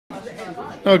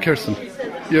Now, Kirstin,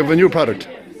 you have a new product.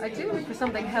 I do, for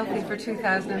something healthy for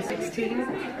 2016.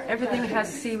 Everything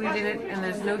has seaweed in it and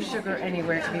there's no sugar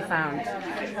anywhere to be found.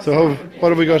 So what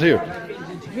have we got here?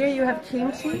 Here you have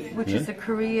kimchi, which is a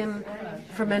Korean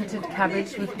fermented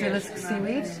cabbage with dillisk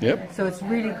seaweed. Yep. So it's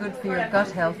really good for your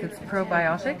gut health. It's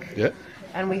probiotic. Yeah.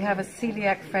 And we have a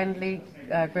celiac-friendly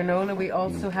granola. We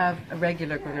also have a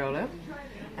regular granola.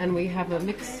 And we have a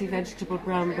mixed vegetable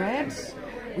brown bread.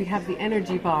 We have the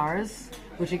energy bars,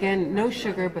 which again, no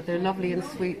sugar, but they're lovely and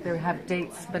sweet. They have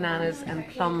dates, bananas and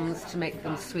plums to make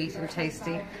them sweet and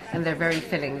tasty, and they're very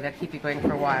filling. They'll keep you going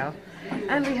for a while.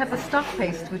 And we have the stock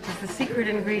paste, which is the secret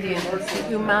ingredient. It's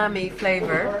the umami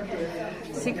flavor.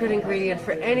 Secret ingredient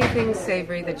for anything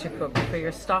savory that you cook, for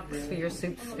your stocks, for your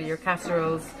soups, for your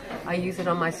casseroles. I use it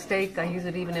on my steak. I use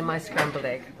it even in my scrambled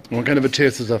egg. What kind of a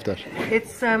taste is that?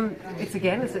 It's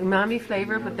again, it's umami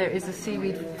flavor, but there is a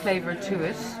seaweed flavor to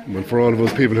it. Well, for all of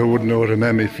those people who wouldn't know what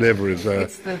umami flavour is,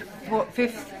 it's the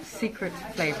fifth secret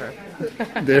flavor.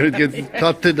 There it gets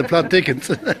the plot thickens.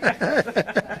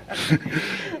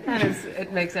 And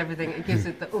it makes everything. It gives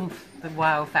it the oomph, the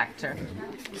wow factor.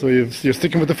 So you're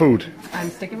sticking with the food. I'm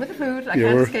sticking with the food. I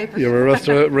can't escape it. You were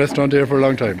a restaurant here for a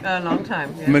long time. A long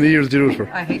time. Yes. How many years did you do it for?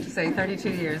 I hate to say 32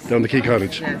 years. Down the Key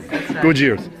Cottage. Yes, that's right. Good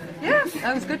years. Yeah,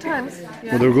 that was good times.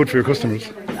 Yeah. Well, they were good for your customers.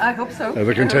 I hope so. As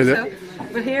I can tell you. So.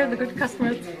 But here, the good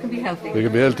customers can be healthy. They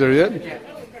can be healthier, yeah?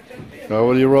 Oh,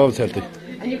 well, you're always healthy.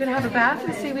 And you can have a bath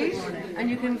with seaweed, and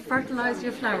you can fertilise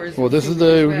your flowers. Well, this is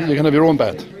you can have your own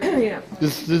bath. Yeah.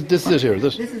 This is it here, is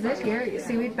it? This is it here, your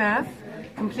seaweed bath,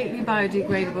 completely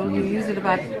biodegradable. You use it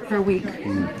about for a week,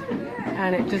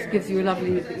 and it just gives you a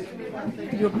lovely.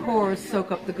 Your pores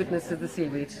soak up the goodness of the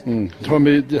seaweed. Tell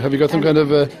me, have you got some kind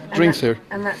of drinks here?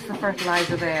 And that's the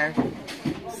fertilizer there.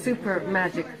 Super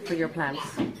magic for your plants.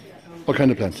 What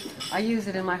kind of plants? I use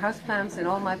it in my house plants, in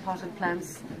all my potted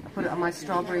plants. I put it on my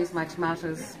strawberries, my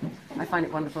tomatoes. I find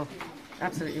it wonderful.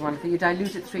 Absolutely wonderful. You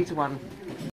dilute it 3 to 1.